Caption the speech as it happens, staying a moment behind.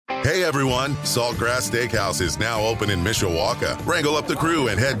Hey everyone, Saltgrass Steakhouse is now open in Mishawaka. Wrangle up the crew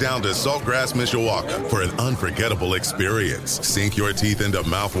and head down to Saltgrass Mishawaka for an unforgettable experience. Sink your teeth into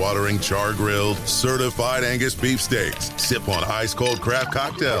mouth-watering char-grilled, certified Angus beef steaks. Sip on ice-cold craft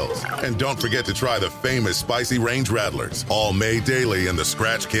cocktails. And don't forget to try the famous spicy range rattlers, all made daily in the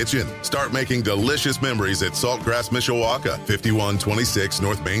Scratch Kitchen. Start making delicious memories at Saltgrass Mishawaka, 5126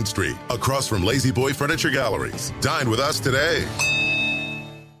 North Main Street, across from Lazy Boy Furniture Galleries. Dine with us today.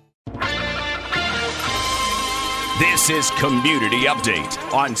 This is Community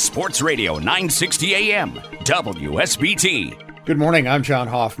Update on Sports Radio 960 AM, WSBT. Good morning, I'm John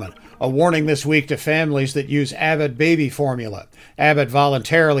Hoffman. A warning this week to families that use Abbott baby formula. Abbott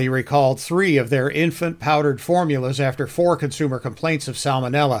voluntarily recalled 3 of their infant powdered formulas after 4 consumer complaints of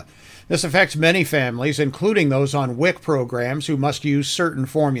salmonella. This affects many families, including those on WIC programs who must use certain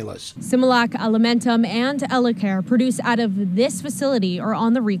formulas. Similac, Alimentum, and Elecare produced out of this facility are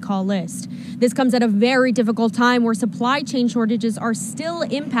on the recall list. This comes at a very difficult time where supply chain shortages are still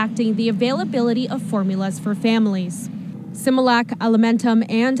impacting the availability of formulas for families. Similac, Alimentum,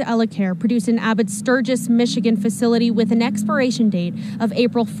 and Elecare produce in Abbott's Sturgis, Michigan facility with an expiration date of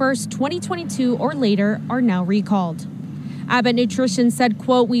April 1st, 2022 or later are now recalled. Abbott Nutrition said,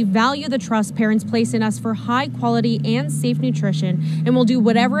 quote, "We value the trust parents place in us for high quality and safe nutrition and will do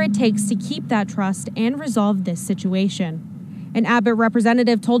whatever it takes to keep that trust and resolve this situation." An Abbott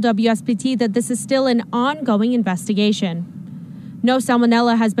representative told WSBT that this is still an ongoing investigation. No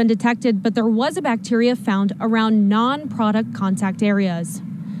salmonella has been detected, but there was a bacteria found around non-product contact areas.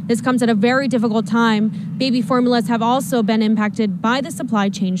 This comes at a very difficult time. Baby formulas have also been impacted by the supply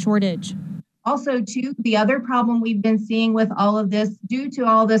chain shortage. Also, too, the other problem we've been seeing with all of this, due to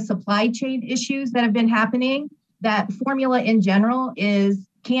all the supply chain issues that have been happening, that formula in general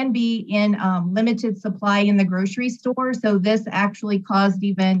can be in limited supply in the grocery store. So this actually caused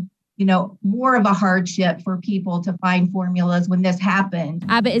even more of a hardship for people to find formulas when this happened.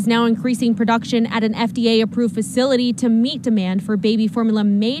 Abbott is now increasing production at an FDA-approved facility to meet demand for baby formula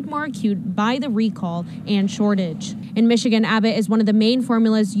made more acute by the recall and shortage. In Michigan, Abbott is one of the main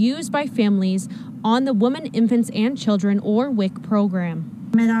formulas used by families on the Women, Infants, and Children, or WIC program.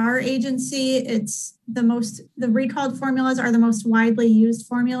 At our agency, it's the recalled formulas are the most widely used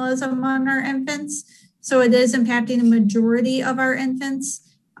formulas among our infants. So it is impacting the majority of our infants.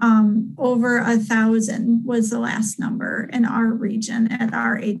 Over 1,000 was the last number in our region at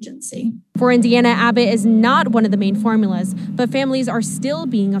our agency. For Indiana, Abbott is not one of the main formulas, but families are still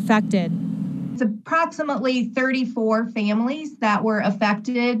being affected. It's approximately 34 families that were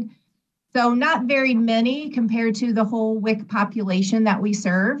affected. So not very many compared to the whole WIC population that we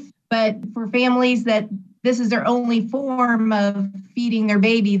serve. But for families that this is their only form of feeding their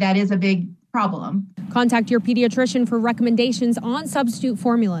baby, that is a big problem. Contact your pediatrician for recommendations on substitute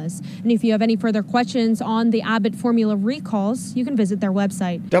formulas. And if you have any further questions on the Abbott formula recalls, you can visit their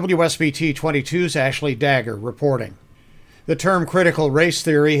website. WSBT 22's Ashley Dagger reporting. The term critical race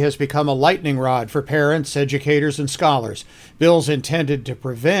theory has become a lightning rod for parents, educators, and scholars. Bills intended to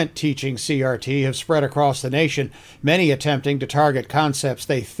prevent teaching CRT have spread across the nation, many attempting to target concepts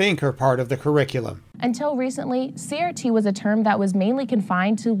they think are part of the curriculum. Until recently, CRT was a term that was mainly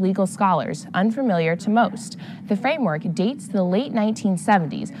confined to legal scholars, unfamiliar to most. The framework dates to the late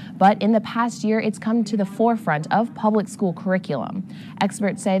 1970s, but in the past year, it's come to the forefront of public school curriculum.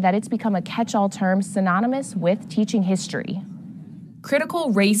 Experts say that it's become a catch-all term synonymous with teaching history. Critical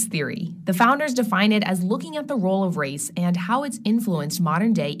race theory. The founders define it as looking at the role of race and how it's influenced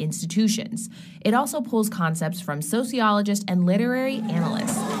modern-day institutions. It also pulls concepts from sociologists and literary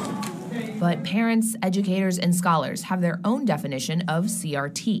analysts. But parents, educators, and scholars have their own definition of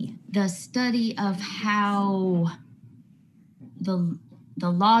CRT. The study of how the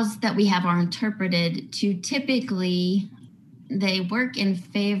laws that we have are interpreted to typically, they work in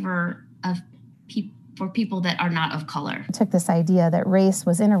favor of for people that are not of color. I took this idea that race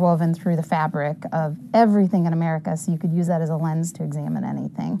was interwoven through the fabric of everything in America, so you could use that as a lens to examine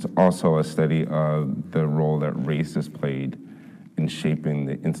anything. It's also a study of the role that race has played in shaping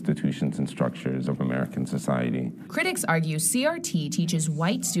the institutions and structures of American society. Critics argue CRT teaches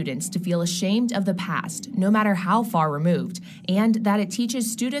white students to feel ashamed of the past, no matter how far removed, and that it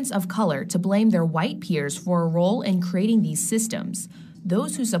teaches students of color to blame their white peers for a role in creating these systems.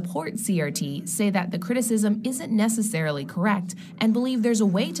 Those who support CRT say that the criticism isn't necessarily correct and believe there's a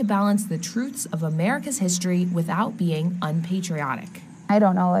way to balance the truths of America's history without being unpatriotic. I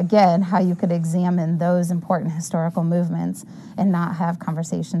don't know, again, how you could examine those important historical movements and not have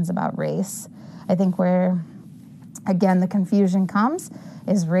conversations about race. I think where, again, the confusion comes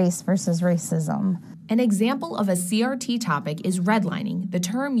is race versus racism. An example of a CRT topic is redlining, the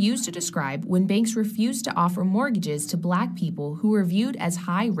term used to describe when banks refuse to offer mortgages to Black people who were viewed as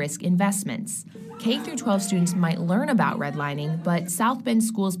high-risk investments. K-12 students might learn about redlining, but South Bend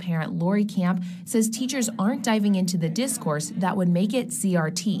Schools parent Lori Camp says teachers aren't diving into the discourse that would make it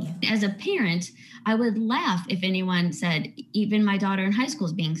CRT. As a parent, I would laugh if anyone said, even my daughter in high school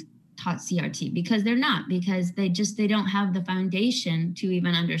is being taught CRT, because they're not, because they don't have the foundation to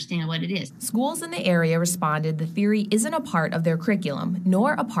even understand what it is. Schools in the area responded the theory isn't a part of their curriculum,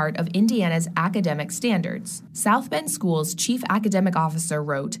 nor a part of Indiana's academic standards. South Bend Schools' chief academic officer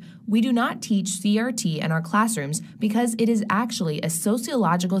wrote, "We do not teach CRT in our classrooms because it is actually a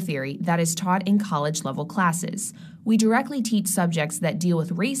sociological theory that is taught in college-level classes. We directly teach subjects that deal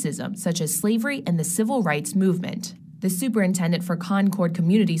with racism, such as slavery and the civil rights movement." The superintendent for Concord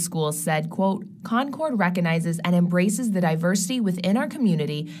Community Schools said, quote, "Concord recognizes and embraces the diversity within our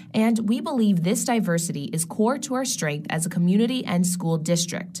community, and we believe this diversity is core to our strength as a community and school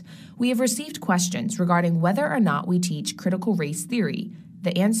district. We have received questions regarding whether or not we teach critical race theory.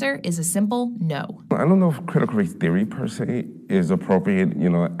 The answer is a simple no." I don't know if critical race theory per se is appropriate,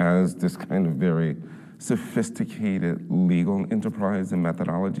 as this kind of very sophisticated legal enterprise and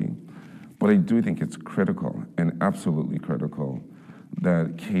methodology. But I do think it's critical and absolutely critical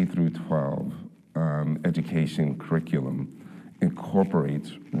that K through 12 education curriculum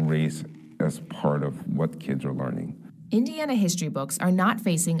incorporates race as part of what kids are learning. Indiana history books are not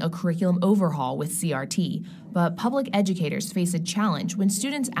facing a curriculum overhaul with CRT, but public educators face a challenge when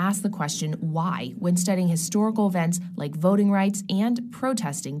students ask the question why when studying historical events like voting rights and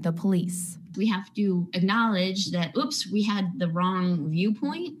protesting the police. We have to acknowledge that, oops, we had the wrong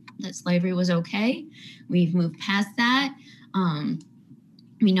viewpoint, that slavery was okay. We've moved past that.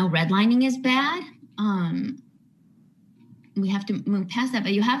 We know redlining is bad. We have to move past that,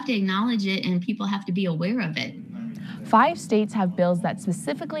 but you have to acknowledge it and people have to be aware of it. 5 states have bills that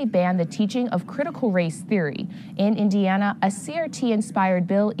specifically ban the teaching of critical race theory. In Indiana, a CRT-inspired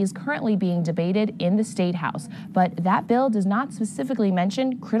bill is currently being debated in the State House, but that bill does not specifically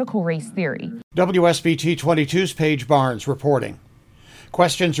mention critical race theory. WSBT 22's Paige Barnes reporting.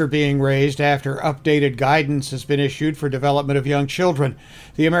 Questions are being raised after updated guidance has been issued for development of young children.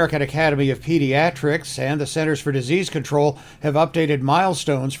 The American Academy of Pediatrics and the Centers for Disease Control have updated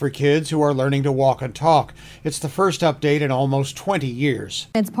milestones for kids who are learning to walk and talk. It's the first update in almost 20 years.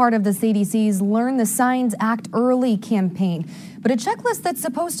 It's part of the CDC's Learn the Signs, Act Early campaign. But a checklist that's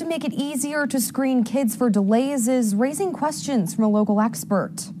supposed to make it easier to screen kids for delays is raising questions from a local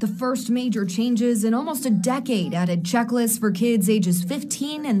expert. The first major changes in almost a decade added checklists for kids ages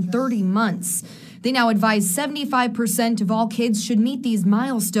 15 and 30 months. They now advise 75% of all kids should meet these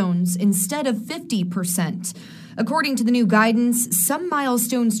milestones instead of 50%. According to the new guidance, some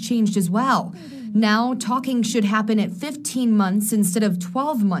milestones changed as well. Now, talking should happen at 15 months instead of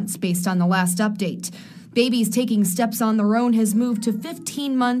 12 months based on the last update. Babies taking steps on their own has moved to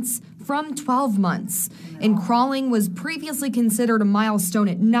 15 months from 12 months. And crawling was previously considered a milestone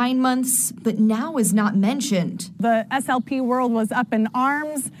at 9 months, but now is not mentioned. The SLP world was up in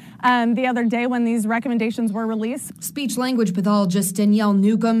arms the other day when these recommendations were released. Speech-language pathologist Danielle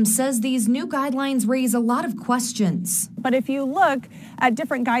Newcomb says these new guidelines raise a lot of questions. But if you look at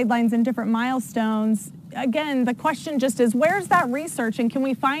different guidelines and different milestones, again, the question just is, where's that research, and can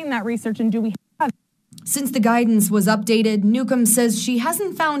we find that research, and do we have it? Since the guidance was updated, Newcomb says she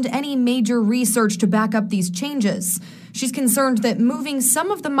hasn't found any major research to back up these changes. She's concerned that moving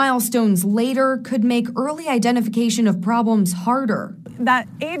some of the milestones later could make early identification of problems harder. That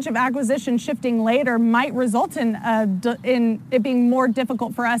age of acquisition shifting later might result in it being more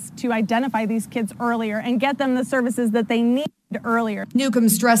difficult for us to identify these kids earlier and get them the services that they need earlier. Newcomb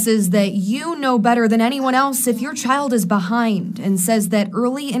stresses that you know better than anyone else if your child is behind and says that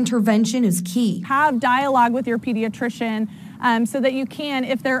early intervention is key. Have dialogue with your pediatrician so that you can,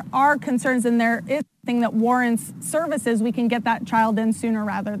 if there are concerns and there is something that warrants services, we can get that child in sooner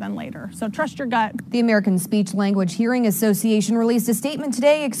rather than later. So trust your gut. The American Speech Language Hearing Association released a statement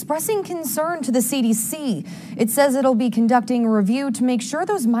today expressing concern to the CDC. It says it'll be conducting a review to make sure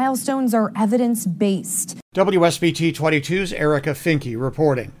those milestones are evidence-based. WSBT 22's Erica Finke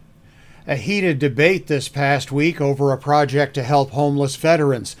reporting. A heated debate this past week over a project to help homeless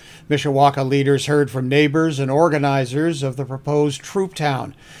veterans. Mishawaka leaders heard from neighbors and organizers of the proposed Troop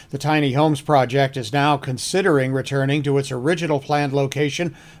Town. The Tiny Homes project is now considering returning to its original planned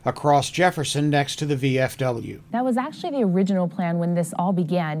location across Jefferson next to the VFW. That was actually the original plan when this all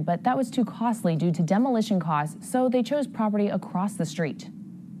began, but that was too costly due to demolition costs, so they chose property across the street.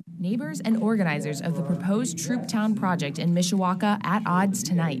 Neighbors and organizers of the proposed Trooptown project in Mishawaka at odds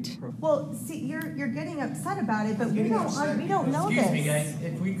tonight. Well, see, you're getting upset about it, but we don't know this. Excuse me, guys.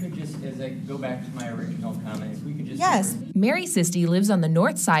 If we could just, as I go back to my original comment, if we could just... Yes. Mary Sisti lives on the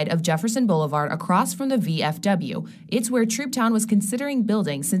north side of Jefferson Boulevard across from the VFW. It's where Trooptown was considering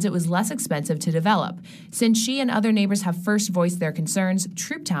building since it was less expensive to develop. Since she and other neighbors have first voiced their concerns,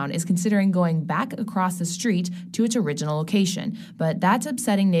 Trooptown is considering going back across the street to its original location. But that's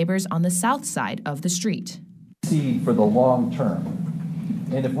upsetting neighbors on the south side of the street. For the long term.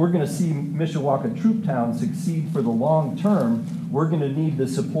 And if we're going to see Mishawaka Trooptown succeed for the long term, we're going to need the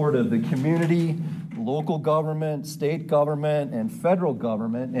support of the community, local government, state government, and federal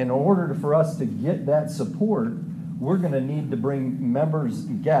government. In order for us to get that support, we're going to need to bring members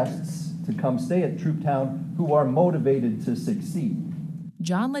and guests to come stay at Trooptown who are motivated to succeed.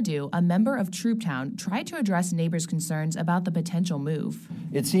 John Ledoux, a member of Trooptown, tried to address neighbors' concerns about the potential move.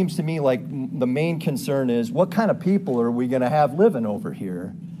 It seems to me like the main concern is what kind of people are we going to have living over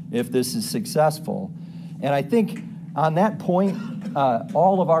here if this is successful? And I think on that point,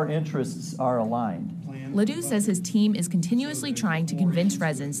 all of our interests are aligned. Ledoux says his team is continuously trying to convince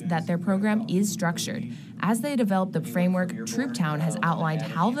residents that their program is structured. As they develop the framework, Trooptown has outlined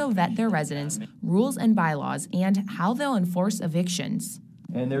how they'll vet their residents, rules and bylaws, and how they'll enforce evictions.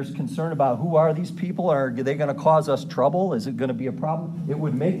 And there's concern about who are these people? Are they going to cause us trouble? Is it going to be a problem? It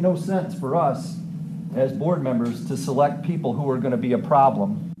would make no sense for us as board members to select people who are going to be a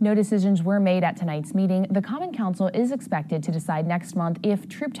problem. No decisions were made at tonight's meeting. The Common Council is expected to decide next month if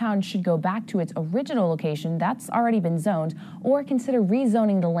Trooptown should go back to its original location that's already been zoned or consider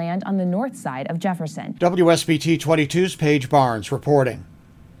rezoning the land on the north side of Jefferson. WSBT 22's Paige Barnes reporting.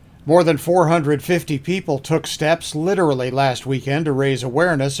 More than 450 people took steps literally last weekend to raise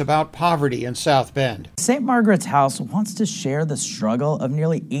awareness about poverty in South Bend. St. Margaret's House wants to share the struggle of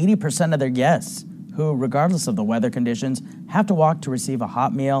nearly 80% of their guests, who, regardless of the weather conditions, have to walk to receive a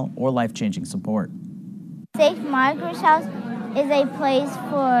hot meal or life-changing support. St. Margaret's House is a place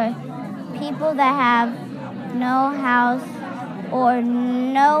for people that have no house or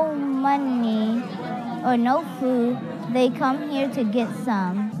no money or no food. They come here to get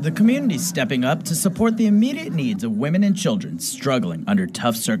some. The community's stepping up to support the immediate needs of women and children struggling under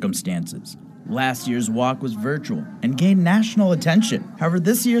tough circumstances. Last year's walk was virtual and gained national attention. However,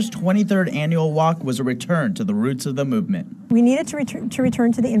 this year's 23rd annual walk was a return to the roots of the movement. We needed to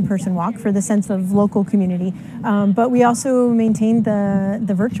return to the in-person walk for the sense of local community, but we also maintained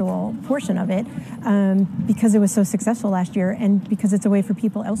the virtual portion of it because it was so successful last year and because it's a way for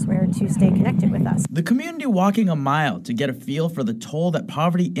people elsewhere to stay connected with us. The community walking a mile to get a feel for the toll that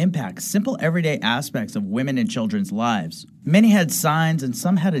poverty impacts simple everyday aspects of women and children's lives. Many had signs and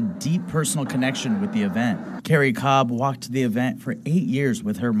some had a deep personal connection with the event. Carrie Cobb walked to the event for 8 years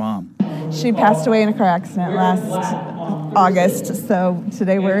with her mom. She passed away in a car accident last August, so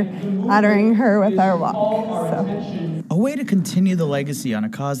today we're honoring her with our walk. A way to continue the legacy on a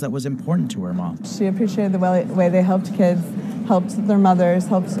cause that was important to her mom. She appreciated the way they helped kids, helped their mothers,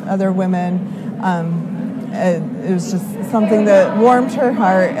 helped other women. It was just something that warmed her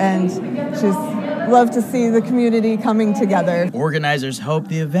heart, and she's loved to see the community coming together. Organizers hope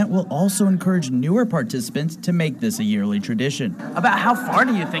the event will also encourage newer participants to make this a yearly tradition. About how far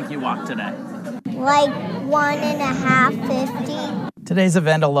do you think you walked today? Like 1.5, 50. Today's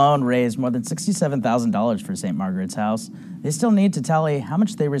event alone raised more than $67,000 for St. Margaret's House. They still need to tally how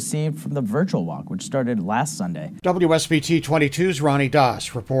much they received from the virtual walk, which started last Sunday. WSBT 22's Ronnie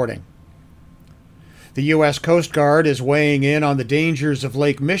Doss reporting. The U.S. Coast Guard is weighing in on the dangers of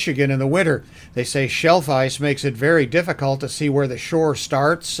Lake Michigan in the winter. They say shelf ice makes it very difficult to see where the shore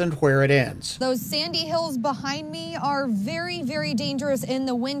starts and where it ends. Those sandy hills behind me are very, very dangerous in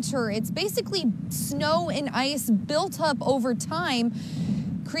the winter. It's basically snow and ice built up over time,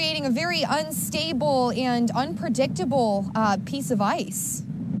 creating a very unstable and unpredictable piece of ice.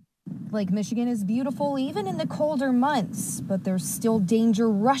 Lake Michigan is beautiful even in the colder months, but there's still danger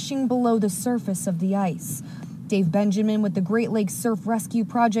rushing below the surface of the ice. Dave Benjamin with the Great Lakes Surf Rescue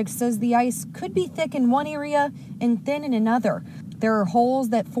Project says the ice could be thick in one area and thin in another. There are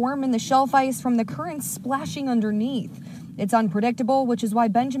holes that form in the shelf ice from the currents splashing underneath. It's unpredictable, which is why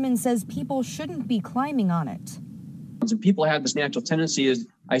Benjamin says people shouldn't be climbing on it. People have this natural tendency is,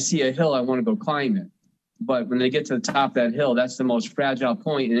 I see a hill, I want to go climb it. But when they get to the top of that hill, that's the most fragile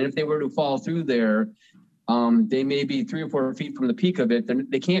point. And if they were to fall through there, they may be 3 or 4 feet from the peak of it. Then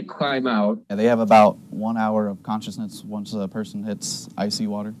they can't climb out. Yeah, they have about 1 hour of consciousness once a person hits icy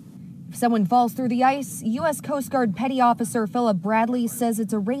water. If someone falls through the ice, U.S. Coast Guard Petty Officer Philip Bradley says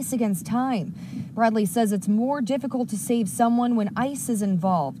it's a race against time. Bradley says it's more difficult to save someone when ice is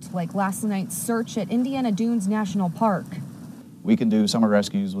involved, like last night's search at Indiana Dunes National Park. We can do summer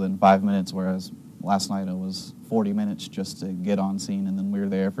rescues within 5 minutes, whereas last night it was 40 minutes just to get on scene, and then we were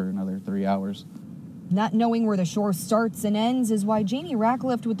there for another 3 hours. Not knowing where the shore starts and ends is why Jamie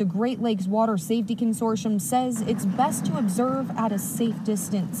Ratcliffe with the Great Lakes Water Safety Consortium says it's best to observe at a safe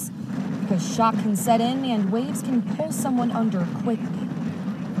distance, because shock can set in and waves can pull someone under quickly.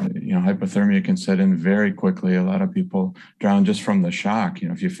 Hypothermia can set in very quickly. A lot of people drown just from the shock.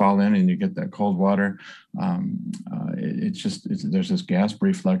 If you fall in and you get that cold water, there's this gas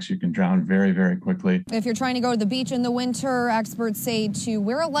reflex. You can drown very, very quickly. If you're trying to go to the beach in the winter, experts say to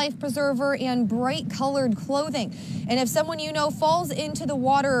wear a life preserver and bright colored clothing. And if someone you know falls into the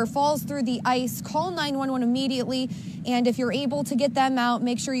water or falls through the ice, call 911 immediately. And if you're able to get them out,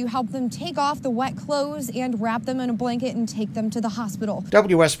 make sure you help them take off the wet clothes and wrap them in a blanket and take them to the hospital.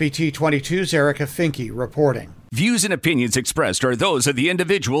 WSBT 22's Erica Finke reporting. Views and opinions expressed are those of the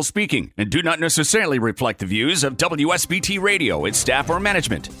individual speaking and do not necessarily reflect the views of WSBT Radio, its staff, or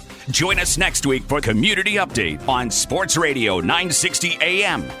management. Join us next week for Community Update on Sports Radio 960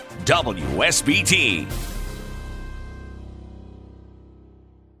 AM, WSBT.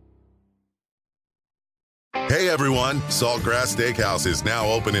 Hey everyone, Saltgrass Steakhouse is now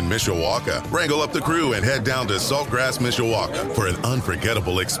open in Mishawaka. Wrangle up the crew and head down to Saltgrass Mishawaka for an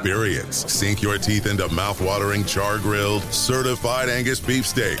unforgettable experience. Sink your teeth into mouth-watering char-grilled, certified Angus beef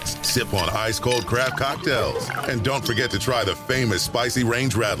steaks. Sip on ice-cold craft cocktails. And don't forget to try the famous spicy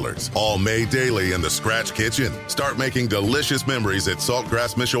range rattlers, all made daily in the Scratch Kitchen. Start making delicious memories at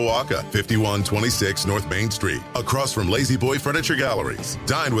Saltgrass Mishawaka, 5126 North Main Street, across from Lazy Boy Furniture Galleries.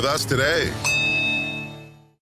 Dine with us today.